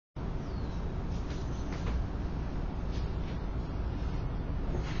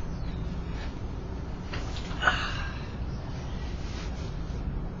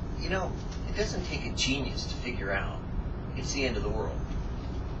It doesn't take a genius to figure out it's the end of the world.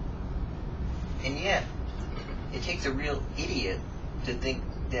 And yet, it takes a real idiot to think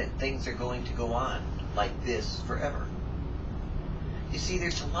that things are going to go on like this forever. You see,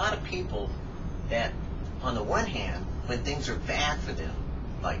 there's a lot of people that, on the one hand, when things are bad for them,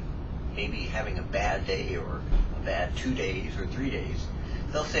 like maybe having a bad day or a bad 2 days or 3 days,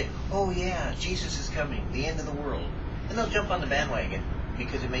 they'll say, oh yeah, Jesus is coming, the end of the world. And they'll jump on the bandwagon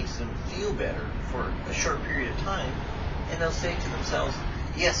because it makes them feel better for a short period of time. And they'll say to themselves,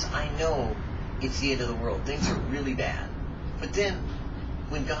 yes, I know it's the end of the world. Things are really bad. But then,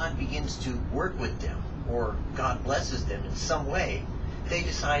 when God begins to work with them, or God blesses them in some way, they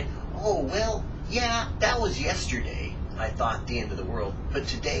decide, oh, well, yeah, that was yesterday, I thought, the end of the world. But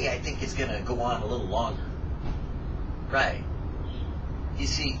today, I think it's going to go on a little longer. Right. You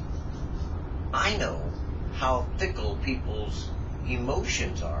see, I know how fickle people's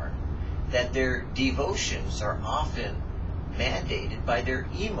emotions are, that their devotions are often mandated by their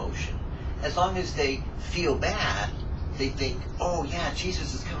emotion. As long as they feel bad, they think, oh yeah,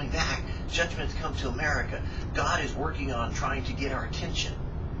 Jesus is coming back. Judgment's come to America. God is working on trying to get our attention.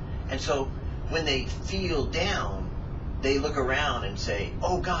 And so when they feel down, they look around and say,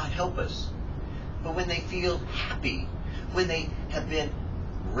 oh God, help us. But when they feel happy, when they have been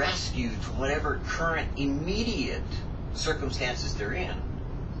rescued from whatever current immediate circumstances they're in,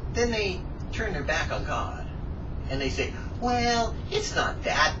 then they turn their back on God. And they say, well, it's not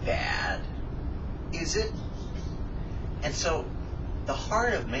that bad, is it? And so the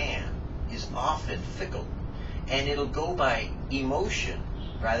heart of man is often fickle, and it'll go by emotion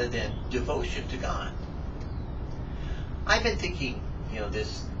rather than devotion to God. I've been thinking,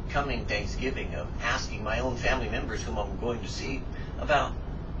 this coming Thanksgiving of asking my own family members whom I'm going to see about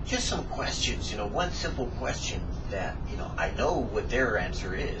just some questions, one simple question that, I know what their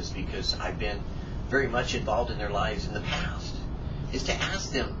answer is because I've been very much involved in their lives in the past, is to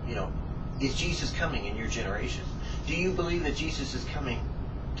ask them, is Jesus coming in your generation? Do you believe that Jesus is coming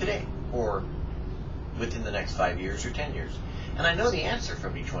today or within the next 5 years or 10 years? And I know the answer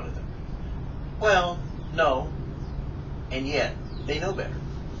from each one of them. Well, no, and yet they know better.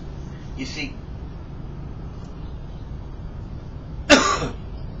 You see,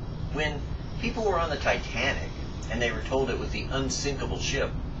 when people were on the Titanic and they were told it was the unsinkable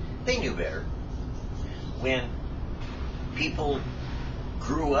ship, they knew better. When people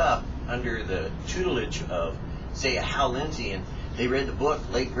grew up under the tutelage of, say, a Hal Lindsey, and they read the book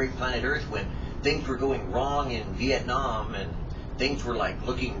Late Great Planet Earth when things were going wrong in Vietnam and things were like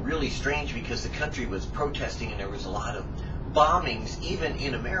looking really strange because the country was protesting and there was a lot of bombings even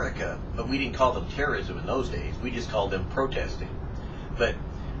in America, but we didn't call them terrorism in those days. We just called them protesting. But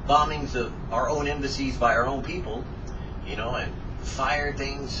bombings of our own embassies by our own people, and fire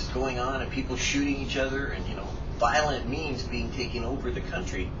things going on and people shooting each other and, violent means being taken over the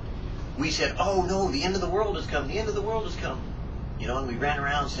country. We said, oh no, the end of the world has come, the end of the world has come. And we ran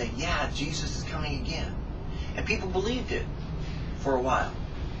around saying, yeah, Jesus is coming again. And people believed it for a while.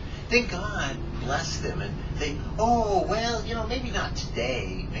 Then God blessed them and they, oh, well, maybe not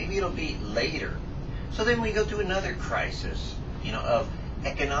today, maybe it'll be later. So then we go through another crisis, of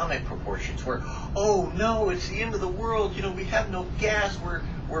economic proportions where, oh no, it's the end of the world, we have no gas,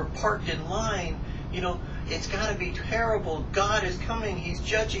 we're parked in line, it's got to be terrible, God is coming, he's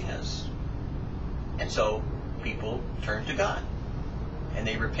judging us. And so people turned to God and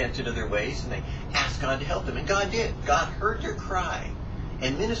they repented of their ways and they asked God to help them, and God did. God heard their cry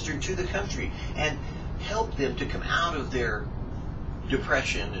and ministered to the country and helped them to come out of their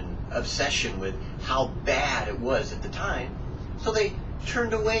depression and obsession with how bad it was at the time. So they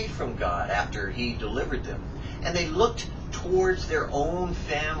turned away from God after he delivered them. And they looked towards their own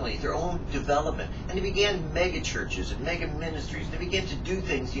family, their own development. And they began mega churches and mega ministries. They began to do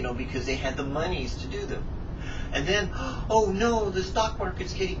things, because they had the monies to do them. And then, oh no, the stock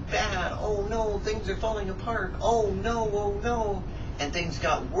market's getting bad. Oh no, things are falling apart. Oh no. And things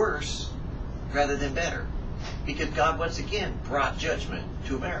got worse rather than better. Because God once again brought judgment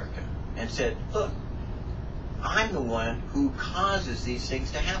to America and said, look, I'm the one who causes these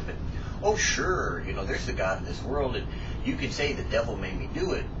things to happen. Oh, sure, there's a God in this world, and you can say the devil made me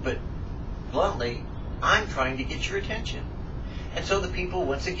do it, but bluntly, I'm trying to get your attention. And so the people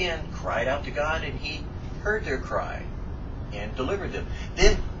once again cried out to God, and he heard their cry and delivered them.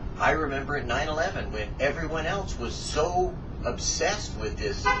 Then I remember at 9/11 when everyone else was so obsessed with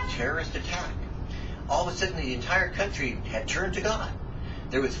this terrorist attack. All of a sudden, the entire country had turned to God.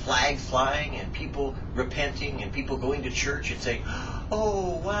 There was flags flying and people repenting and people going to church and saying,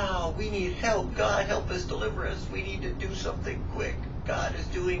 oh, wow, we need help. God, help us, deliver us. We need to do something quick. God is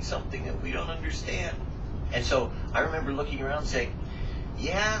doing something that we don't understand. And so I remember looking around saying,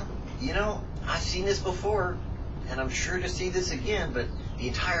 yeah, I've seen this before, and I'm sure to see this again, but the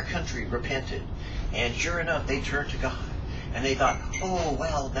entire country repented. And sure enough, they turned to God. And they thought, oh,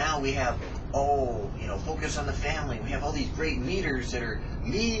 well, now we have, focus on the family. We have all these great leaders that are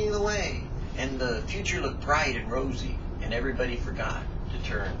leading the way. And the future looked bright and rosy. And everybody forgot to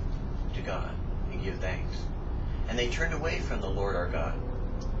turn to God and give thanks. And they turned away from the Lord our God.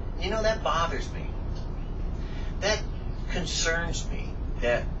 That bothers me. That concerns me,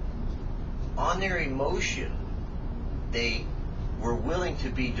 that on their emotion, they were willing to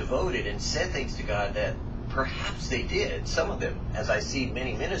be devoted and said things to God that perhaps they did. Some of them, as I see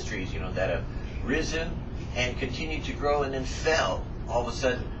many ministries, that have risen and continued to grow and then fell. All of a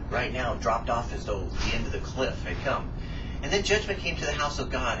sudden, right now, dropped off as though the end of the cliff had come. And then judgment came to the house of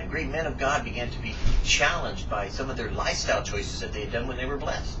God, and great men of God began to be challenged by some of their lifestyle choices that they had done when they were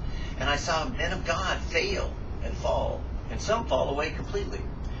blessed. And I saw men of God fail and fall, and some fall away completely,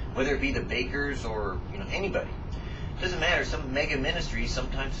 whether it be the bakers or anybody. It doesn't matter. Some mega ministries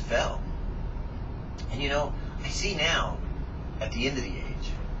sometimes fell. And I see now, at the end of the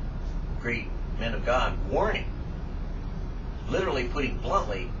age, great men of God warning, literally putting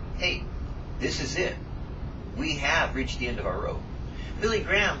bluntly, hey, this is it. We have reached the end of our road. Billy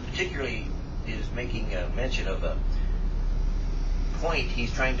Graham particularly is making a mention of a point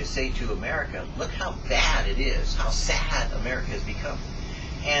he's trying to say to America. Look how bad it is, how sad America has become.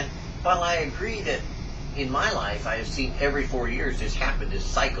 And while I agree that in my life I have seen every 4 years this happen, this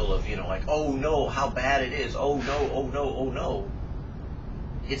cycle of, oh no, how bad it is, oh no, oh no, oh no.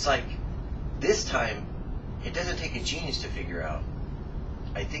 It's like this time it doesn't take a genius to figure out,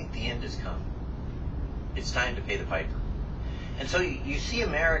 I think the end has come. It's time to pay the piper. And so you see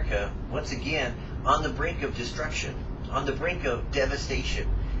America, once again, on the brink of destruction, on the brink of devastation,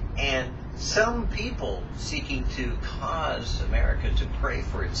 and some people seeking to cause America to pray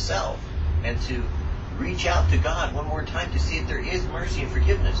for itself and to reach out to God one more time to see if there is mercy and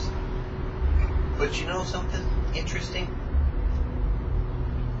forgiveness. But you know something interesting?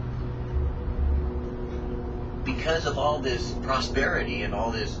 Because of all this prosperity and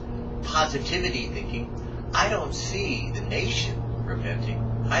all this positivity thinking, I don't see the nation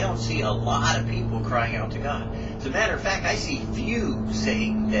repenting. I don't see a lot of people crying out to God. As a matter of fact, I see few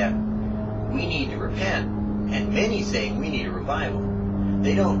saying that we need to repent, and many saying we need a revival.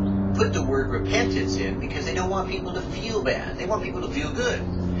 They don't put the word repentance in because they don't want people to feel bad. They want people to feel good.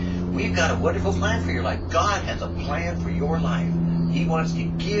 We've got a wonderful plan for your life. God has a plan for your life. He wants to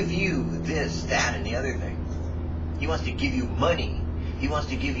give you this, that, and the other thing. He wants to give you money. He wants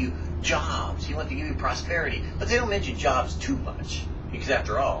to give you jobs. He wants to give you prosperity. But they don't mention jobs too much, because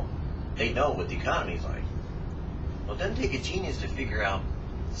after all, they know what the economy is like. Well, it doesn't take a genius to figure out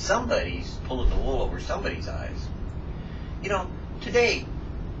somebody's pulling the wool over somebody's eyes. Today,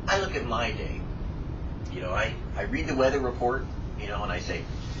 I look at my day. I read the weather report, and I say,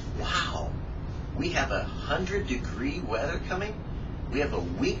 wow, we have 100-degree weather coming? We have a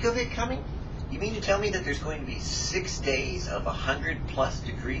week of it coming? You mean to tell me that there's going to be 6 days of 100-plus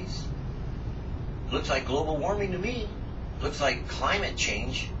degrees? Looks like global warming to me. Looks like climate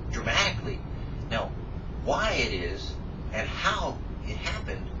change dramatically. Now, why it is and how it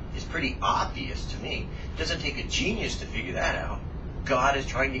happened is pretty obvious to me. It doesn't take a genius to figure that out. God is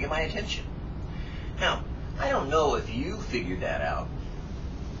trying to get my attention. Now, I don't know if you figured that out,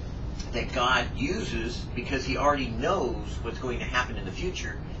 that God uses, because He already knows what's going to happen in the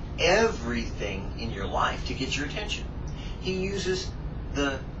future, everything in your life to get your attention. He uses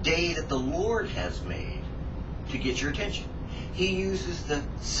the day that the Lord has made to get your attention. He uses the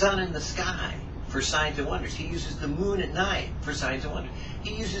sun in the sky for signs and wonders. He uses the moon at night for signs and wonders.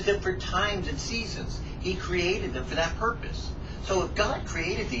 He uses them for times and seasons. He created them for that purpose. So if God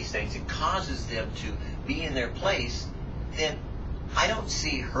created these things and causes them to be in their place, then I don't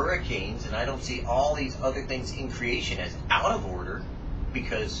see hurricanes and I don't see all these other things in creation as out of order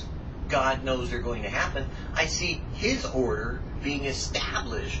because God knows they're going to happen. I see His order being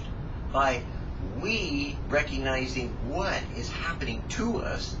established by we recognizing what is happening to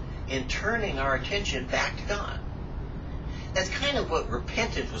us and turning our attention back to God. That's kind of what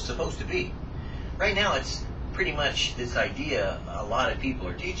repentance was supposed to be. Right now it's pretty much this idea a lot of people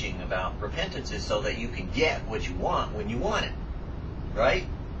are teaching about repentance is so that you can get what you want when you want it. Right?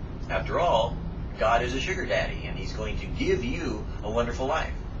 After all, God is a sugar daddy and He's going to give you a wonderful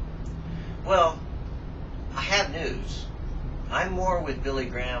life. Well, I have news. I'm more with Billy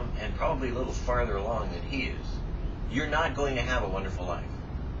Graham and probably a little farther along than he is. You're not going to have a wonderful life.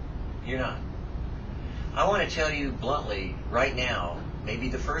 You're not. I want to tell you bluntly right now, maybe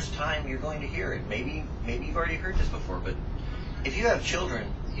the first time you're going to hear it, maybe you've already heard this before, but if you have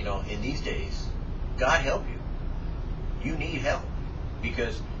children, in these days, God help you. You need help,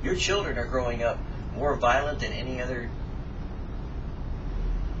 because your children are growing up more violent than any other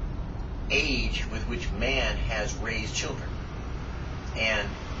age with which man has raised children. And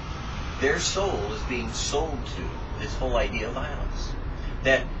their soul is being sold to this whole idea of violence.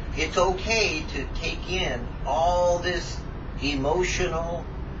 That it's okay to take in all this emotional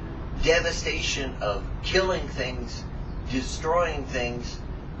devastation of killing things, destroying things,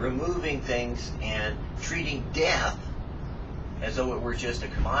 removing things, and treating death as though it were just a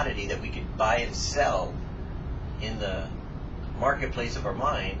commodity that we could buy and sell in the marketplace of our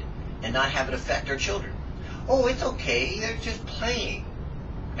mind and not have it affect our children. Oh, it's okay, they're just playing.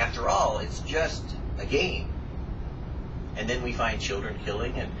 After all, it's just a game. And then we find children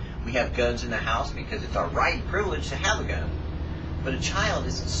killing, and we have guns in the house because it's our right and privilege to have a gun. But a child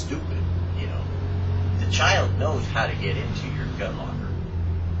isn't stupid, The child knows how to get into your gun locker.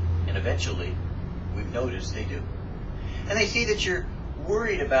 And eventually, we've noticed they do. And they see that you're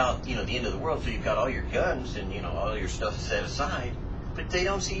worried about, the end of the world, so you've got all your guns and, all your stuff set aside. But they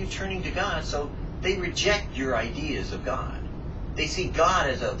don't see you turning to God, so they reject your ideas of God. They see God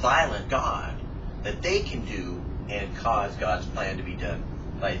as a violent God that they can do and cause God's plan to be done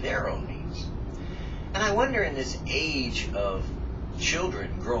by their own means. And I wonder, in this age of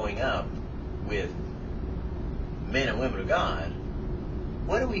children growing up with men and women of God,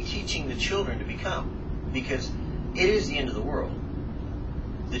 what are we teaching the children to become? Because it is the end of the world.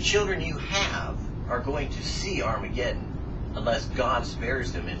 The children you have are going to see Armageddon unless God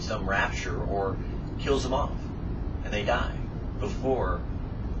spares them in some rapture or kills them off and they die before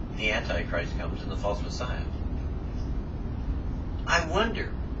the Antichrist comes and the false Messiah. I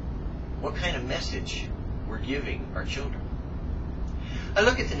wonder what kind of message we're giving our children. I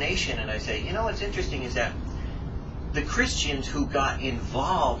look at the nation and I say, what's interesting is that the Christians who got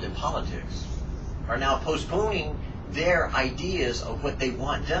involved in politics are now postponing their ideas of what they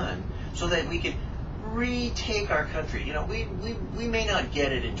want done so that we can retake our country. We may not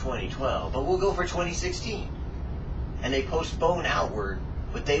get it in 2012, but we'll go for 2016. And they postpone outward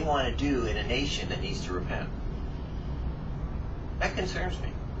what they want to do in a nation that needs to repent. That concerns me.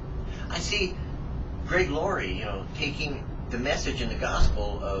 I see Greg Laurie, taking the message in the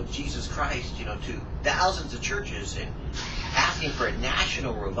gospel of Jesus Christ, to thousands of churches and asking for a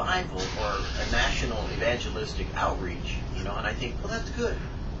national revival or a national evangelistic outreach, and I think, well, that's good.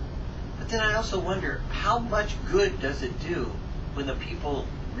 But then I also wonder, how much good does it do when the people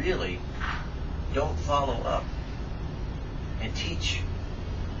really don't follow up and teach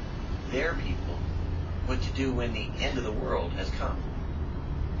their people what to do when the end of the world has come?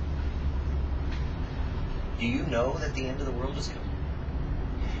 Do you know that the end of the world is coming?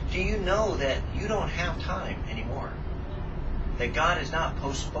 Do you know that you don't have time anymore? That God is not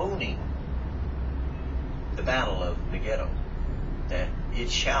postponing the battle of Megiddo. That it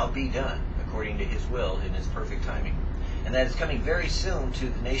shall be done according to His will in His perfect timing. And that it's coming very soon to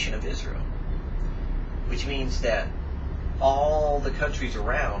the nation of Israel. Which means that all the countries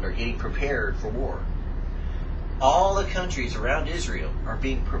around are getting prepared for war. All the countries around Israel are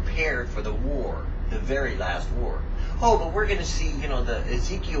being prepared for the war, the very last war. Oh, but we're going to see, the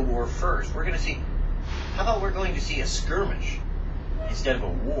Ezekiel war first. We're going to see, how about we're going to see a skirmish instead of a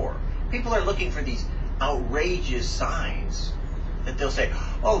war? People are looking for these outrageous signs that they'll say,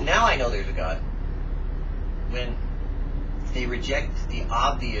 oh, now I know there's a God. When they reject the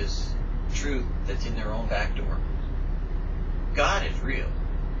obvious truth that's in their own back door. God is real.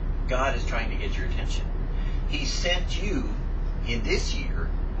 God is trying to get your attention. He sent you in this year,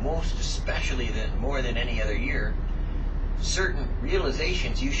 most especially more than any other year, certain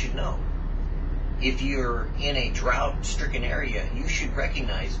realizations you should know. If you're in a drought-stricken area, you should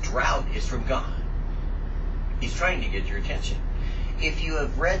recognize drought is from God. He's trying to get your attention. If you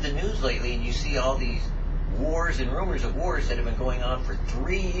have read the news lately and you see all these wars and rumors of wars that have been going on for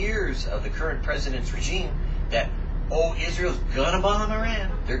 3 years of the current president's regime, that, oh, Israel's gonna bomb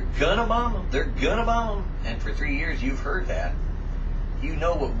Iran. They're gonna bomb them. They're gonna bomb them. And for 3 years you've heard that. You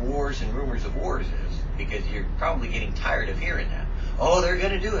know what wars and rumors of wars is, because you're probably getting tired of hearing that. Oh, they're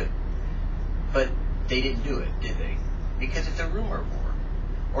gonna do it. But they didn't do it, did they? Because it's a rumor of war.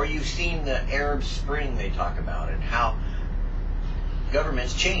 Or you've seen the Arab Spring they talk about and how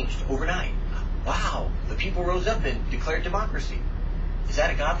governments changed overnight. Wow, the people rose up and declared democracy. Is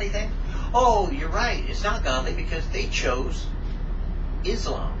that a godly thing? Oh, you're right, it's not godly because they chose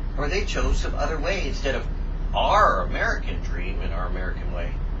Islam, or they chose some other way instead of our American dream and our American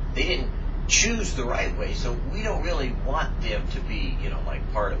way. They didn't choose the right way. So we don't really want them to be,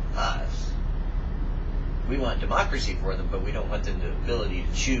 like part of us. We want democracy for them, but we don't want them the ability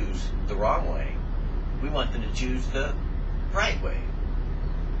to choose the wrong way. We want them to choose the right way.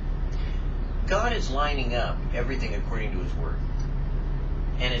 God is lining up everything according to His Word.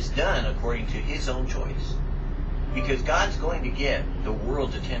 And it's done according to His own choice. Because God's going to get the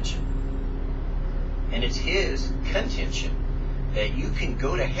world's attention. And it's His contention that you can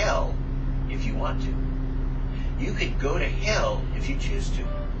go to hell if you want to. You could go to hell if you choose to.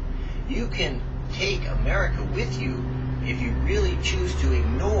 You can take America with you if you really choose to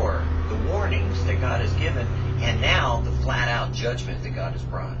ignore the warnings that God has given and now the flat-out judgment that God has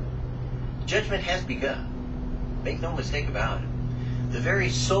brought. Judgment has begun. Make no mistake about it. The very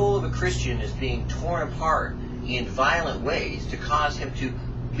soul of a Christian is being torn apart in violent ways to cause him to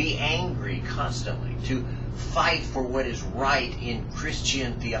be angry constantly, to fight for what is right in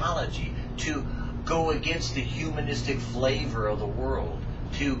Christian theology, to go against the humanistic flavor of the world,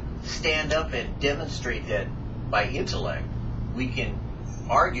 to stand up and demonstrate that by intellect we can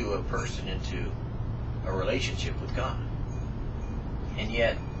argue a person into a relationship with God. And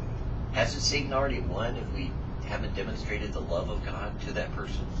yet, hasn't Satan already won if we haven't demonstrated the love of God to that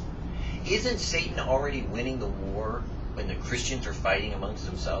person? Isn't Satan already winning the war when the Christians are fighting amongst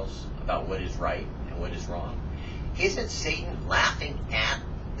themselves about what is right and what is wrong? Isn't Satan laughing at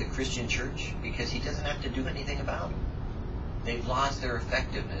the Christian church because he doesn't have to do anything about it? They've lost their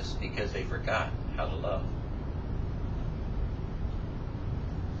effectiveness because they forgot how to love.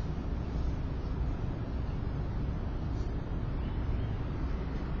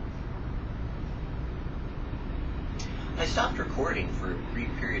 I stopped recording for a brief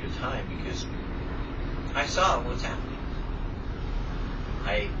period of time because I saw what's happening.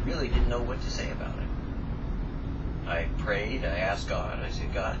 I really didn't know what to say about it. I prayed, I asked God, I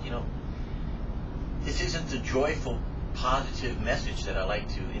said, God, this isn't the joyful, positive message that I like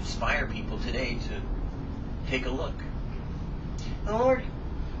to inspire people today to take a look. And the Lord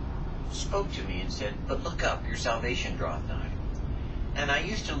spoke to me and said, but look up, your salvation draweth nigh. And I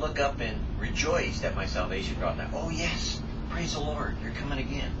used to look up and rejoice that my salvation draweth nigh. Oh yes, praise the Lord, you're coming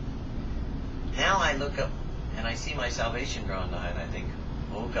again. Now I look up and I see my salvation drawing nigh and I think,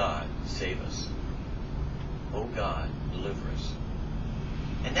 oh God, save us. Oh God, deliver us.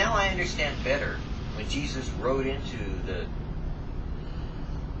 And now I understand better when Jesus rode into the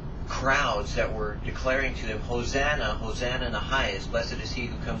crowds that were declaring to him, Hosanna, Hosanna in the highest, blessed is he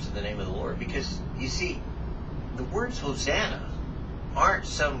who comes in the name of the Lord. Because, you see, the words Hosanna aren't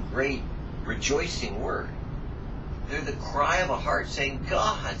some great rejoicing word. They're the cry of a heart saying,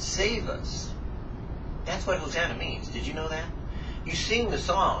 God, save us. That's what Hosanna means. Did you know that? You sing the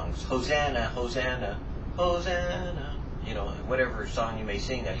songs, Hosanna, Hosanna, Hosanna, whatever song you may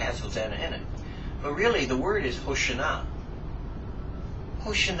sing that has Hosanna in it. But really, the word is Hoshana.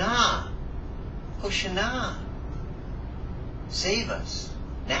 Hoshana. Hoshana. Save us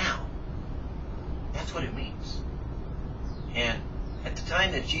now. That's what it means. And at the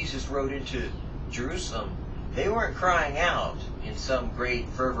time that Jesus rode into Jerusalem, they weren't crying out in some great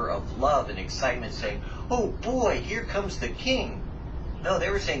fervor of love and excitement saying, oh boy, here comes the King. No, they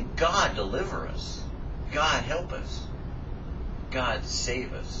were saying, God, deliver us. God, help us. God,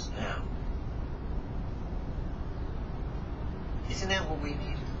 save us now. Isn't that what we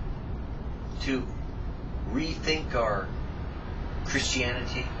need? To rethink our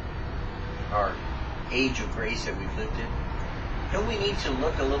Christianity, our age of grace that we've lived in? Don't we need to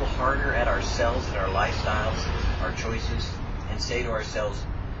look a little harder at ourselves and our lifestyles, our choices, and say to ourselves,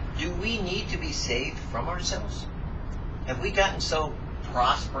 do we need to be saved from ourselves? Have we gotten so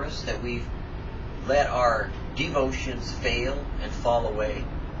prosperous that we've let our devotions fail and fall away?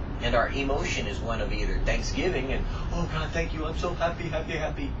 And our emotion is one of either thanksgiving and, oh God, thank you, I'm so happy, happy,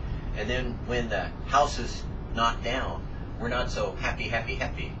 happy. And then when the house is knocked down, we're not so happy, happy,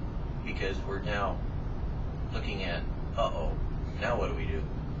 happy, because we're now looking at, uh-oh, now what do we do?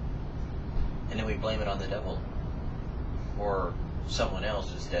 And then we blame it on the devil or someone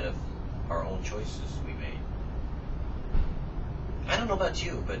else instead of our own choices we made. I don't know about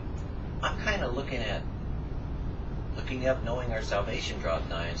you, but I'm kind of looking up, knowing our salvation draweth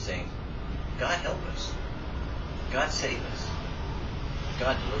nigh, and saying, God help us. God save us.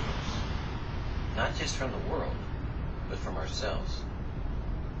 God deliver us. Not just from the world, but from ourselves.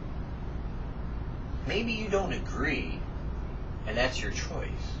 Maybe you don't agree, and that's your choice.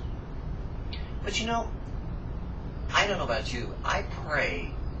 But I don't know about you, I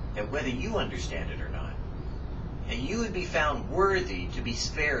pray that whether you understand it or not, that you would be found worthy to be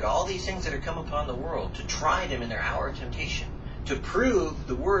spared all these things that are come upon the world, to try them in their hour of temptation, to prove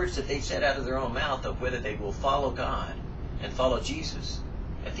the words that they've said out of their own mouth of whether they will follow God and follow Jesus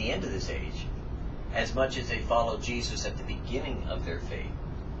at the end of this age as much as they followed Jesus at the beginning of their faith.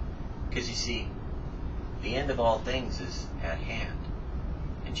 Because you see, the end of all things is at hand.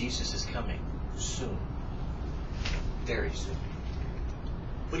 And Jesus is coming soon. Very soon.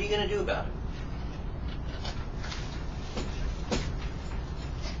 What are you going to do about it?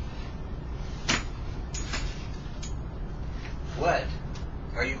 What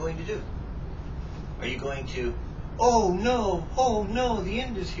are you going to do? Are you going to, oh no, the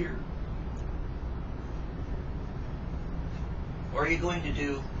end is here? Or are you going to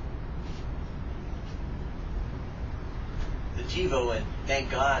do the TiVo and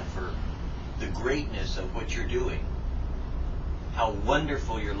thank God for the greatness of what you're doing? How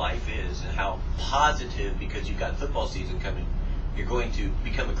wonderful your life is, and how positive, because you've got football season coming, you're going to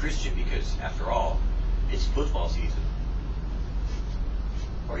become a Christian because, after all, it's football season.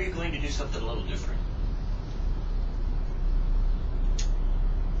 Or are you going to do something a little different?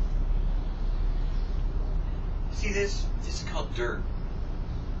 See, this is called dirt.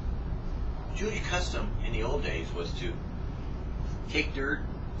 Jewish custom in the old days was to take dirt,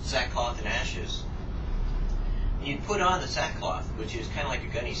 sackcloth, and ashes, and you'd put on the sackcloth, which is kind of like a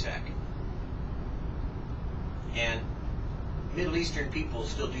gunny sack. And Middle Eastern people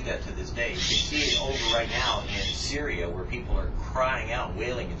still do that to this day. You can see it over right now in Syria, where people are crying out,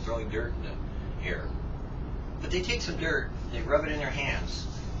 wailing, and throwing dirt in the air. But they take some dirt, they rub it in their hands,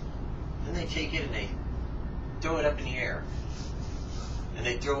 then they take it and they throw it up in the air, and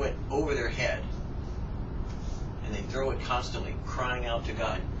they throw it over their head, and they throw it constantly, crying out to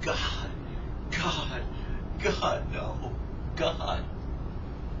God, God, God, God, no, God,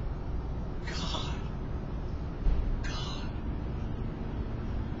 God, God.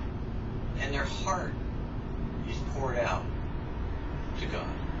 And their heart is poured out to God.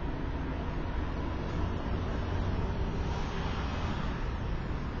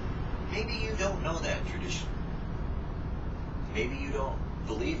 Maybe you don't know that tradition. Maybe you don't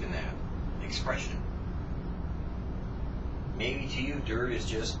believe in that expression. Maybe to you, dirt is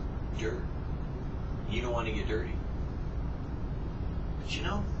just dirt. You don't want to get dirty. But you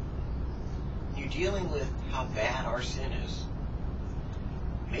know, you're dealing with how bad our sin is.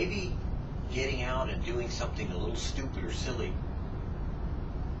 Maybe getting out and doing something a little stupid or silly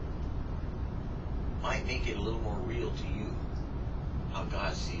might make it a little more real to you how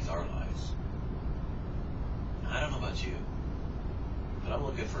God sees our lives. I don't know about you, but I'm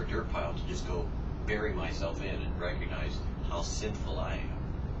looking for a dirt pile to just go bury myself in and recognize how sinful I am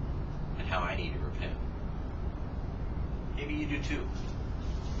and how I need to repent. Maybe you do too.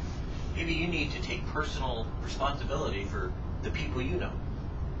 Maybe you need to take personal responsibility for the people you know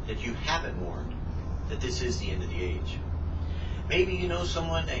that you haven't warned that this is the end of the age. Maybe you know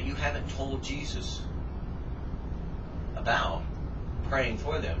someone that you haven't told Jesus about praying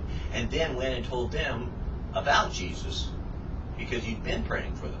for them, and then went and told them about Jesus because you'd been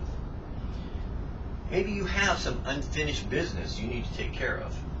praying for them. Maybe you have some unfinished business you need to take care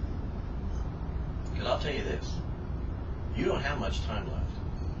of. Because I'll tell you this, you don't have much time left.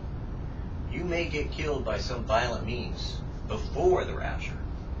 You may get killed by some violent means before the rapture,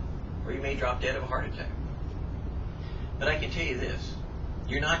 or you may drop dead of a heart attack. But I can tell you this,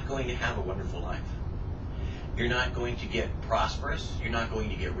 you're not going to have a wonderful life. You're not going to get prosperous. You're not going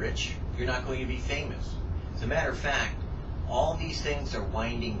to get rich. You're not going to be famous. As a matter of fact, all these things are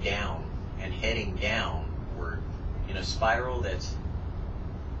winding down and heading downward in a spiral that's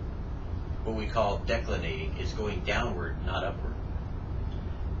what we call declinating. It's going downward, not upward.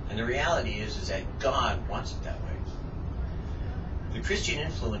 And the reality is that God wants it that way. The Christian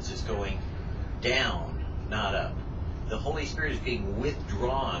influence is going down, not up. The Holy Spirit is being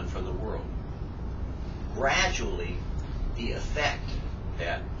withdrawn from the world. Gradually, the effect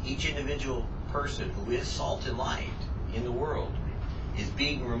that each individual person who is salt and light in the world is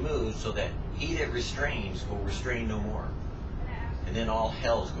being removed, so that he that restrains will restrain no more. And then all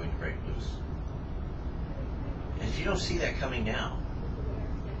hell is going to break loose. And if you don't see that coming now,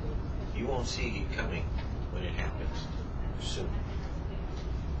 you won't see it coming when it happens soon.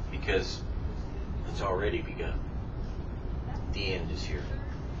 Because it's already begun. The end is here.